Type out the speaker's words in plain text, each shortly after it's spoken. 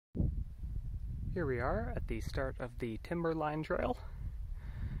Here we are at the start of the Timberline Trail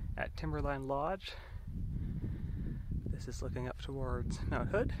at Timberline Lodge. This is looking up towards Mount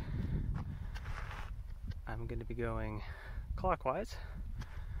Hood. I'm going to be going clockwise.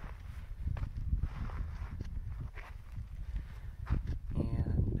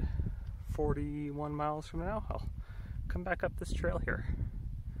 And 41 miles from now, I'll come back up this trail here.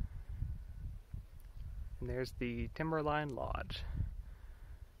 And there's the Timberline Lodge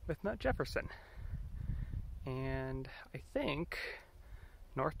with Mount Jefferson. And I think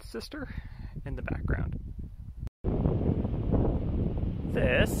North Sister in the background.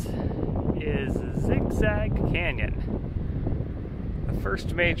 This is Zigzag Canyon, the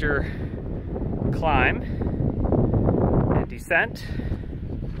first major climb and descent.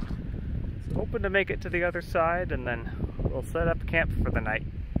 So hoping to make it to the other side, and then we'll set up camp for the night.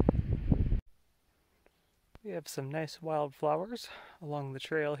 We have some nice wildflowers along the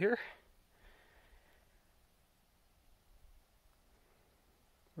trail here.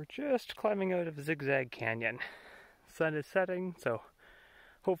 We're just climbing out of Zigzag Canyon. Sun is setting, so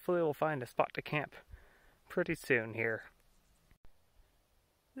hopefully we'll find a spot to camp pretty soon here.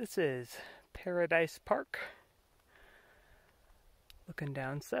 This is Paradise Park. Looking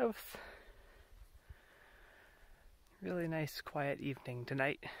down south. Really nice quiet evening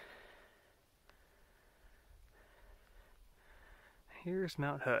tonight. Here's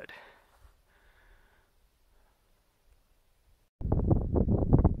Mount Hood.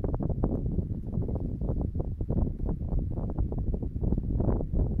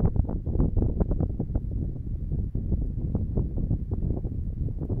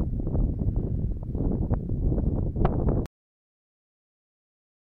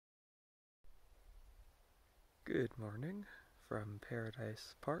 Good morning from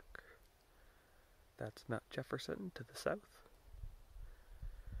Paradise Park. That's Mount Jefferson to the south.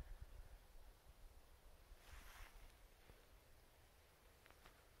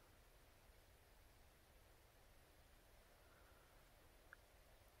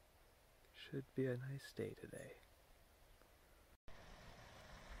 Should be a nice day today.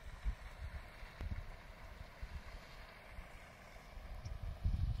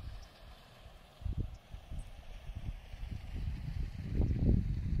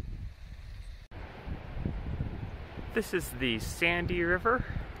 This is the Sandy River.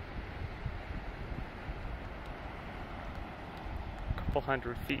 A couple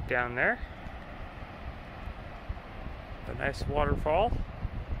hundred feet down there. A nice waterfall.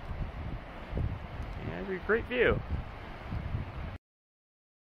 And a great view.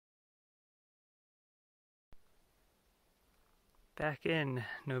 Back in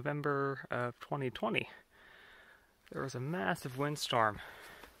November of 2020, there was a massive windstorm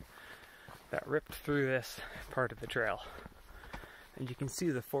that ripped through this part of the trail. And you can see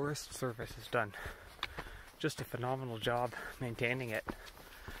the Forest Service has done just a phenomenal job maintaining it,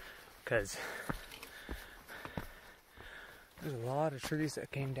 because there's a lot of trees that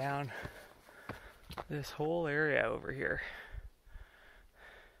came down this whole area over here.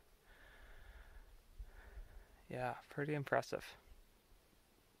 Yeah, pretty impressive.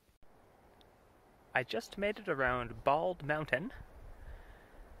 I just made it around Bald Mountain.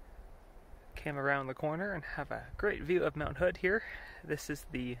 Came around the corner and have a great view of Mount Hood here. This is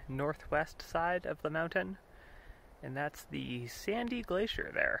the northwest side of the mountain, and that's the Sandy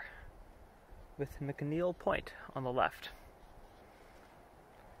Glacier there, with McNeil Point on the left.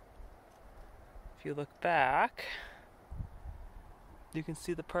 If you look back, you can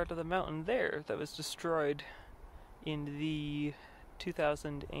see the part of the mountain there that was destroyed in the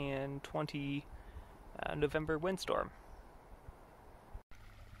 2020 November windstorm.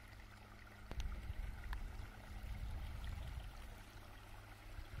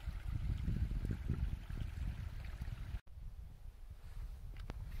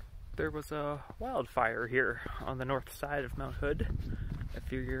 There was a wildfire here on the north side of Mount Hood a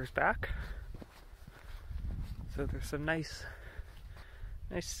few years back. So there's some nice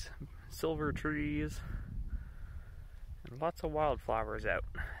silver trees and lots of wildflowers out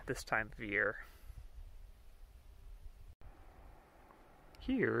this time of year.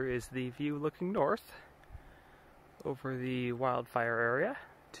 Here is the view looking north over the wildfire area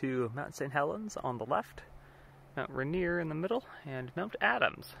to Mount St. Helens on the left, Mount Rainier in the middle, and Mount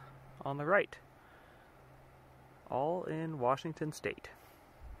Adams on the right, all in Washington State.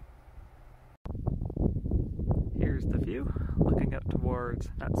 Here's the view, looking up towards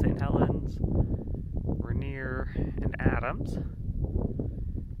Mount St. Helens, Rainier, and Adams.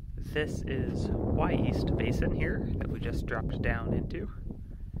 This is Y-East Basin here that we just dropped down into.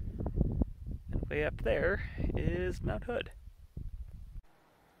 And way up there is Mount Hood.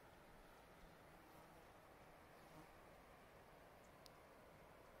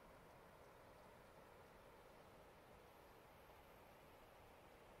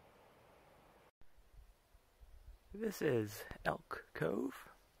 This is Elk Cove.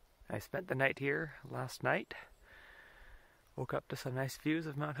 I spent the night here last night. Woke up to some nice views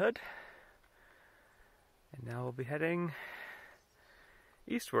of Mount Hood. And now we'll be heading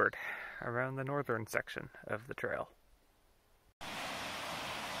eastward around the northern section of the trail.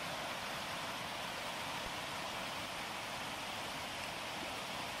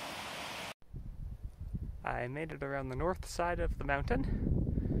 I made it around the north side of the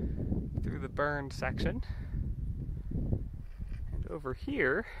mountain through the burned section. And over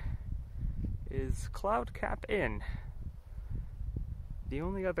here is Cloud Cap Inn, the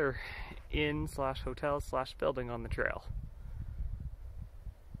only other inn slash hotel slash building on the trail.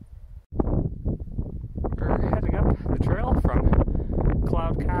 We're heading up the trail from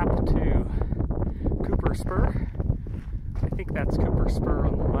Cloud Cap to Cooper Spur. I think that's Cooper Spur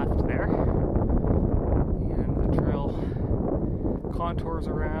on the left there. And the trail contours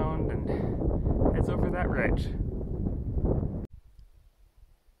around and heads over that ridge.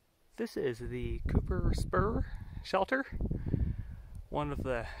 This is the Cooper Spur shelter, one of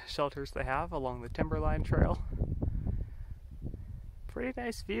the shelters they have along the Timberline Trail. Pretty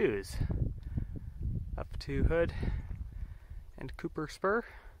nice views up to Hood and Cooper Spur.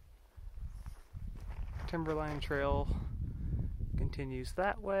 Timberline Trail continues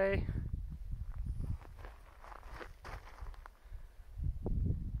that way.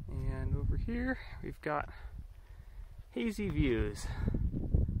 And over here we've got hazy views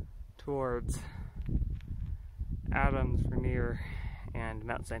towards Adams, Rainier, and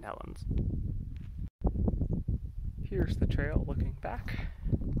Mount St. Helens. Here's the trail looking back.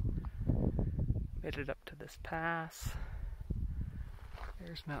 Made it up to this pass.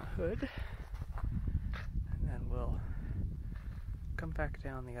 There's Mount Hood. And then we'll come back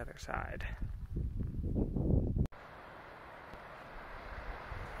down the other side.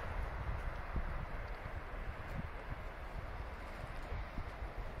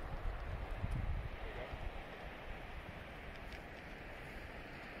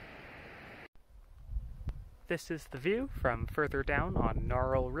 This is the view from further down on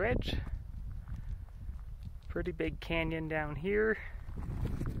Gnarl Ridge. Pretty big canyon down here.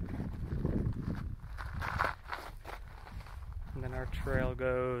 And then our trail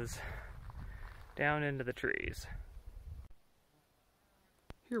goes down into the trees.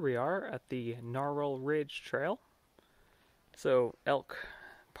 Here we are at the Gnarl Ridge Trail. So Elk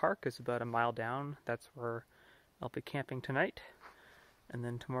Park is about a mile down. That's where I'll be camping tonight. And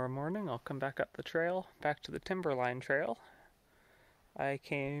then tomorrow morning I'll come back up the trail, back to the Timberline Trail. I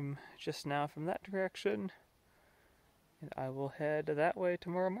came just now from that direction, and I will head that way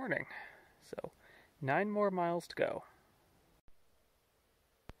tomorrow morning. So 9 more miles to go.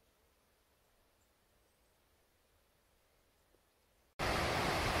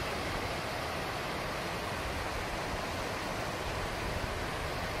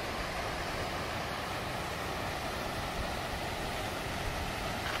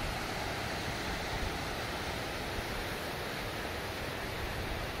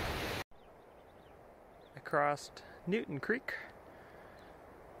 Crossed Newton Creek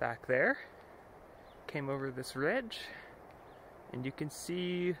back there, came over this ridge, and you can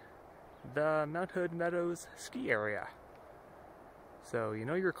see the Mount Hood Meadows ski area. So you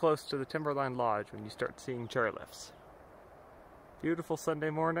know you're close to the Timberline Lodge when you start seeing chairlifts. Beautiful Sunday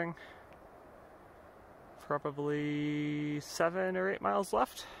morning. Probably 7 or 8 miles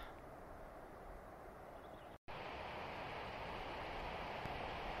left.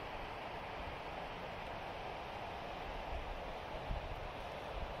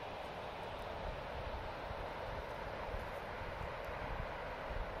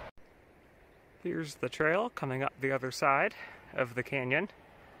 Here's the trail coming up the other side of the canyon.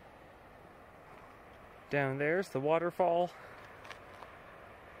 Down there's the waterfall.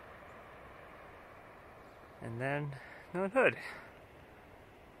 And then Mount Hood.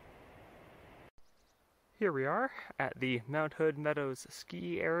 Here we are at the Mount Hood Meadows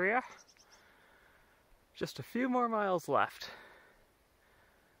ski area. Just a few more miles left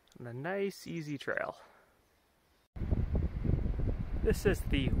on a nice easy trail. This is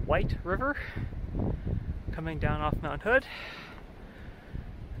the White River coming down off Mount Hood.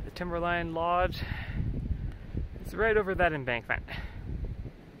 The Timberline Lodge is right over that embankment.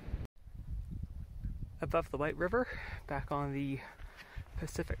 Above the White River, back on the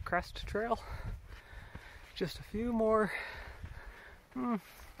Pacific Crest Trail. Just a few more,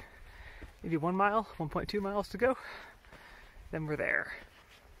 maybe 1 mile, 1.2 miles to go. Then we're there.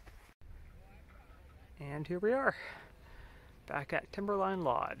 And here we are, back at Timberline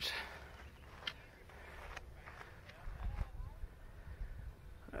Lodge.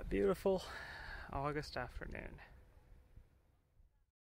 A beautiful August afternoon.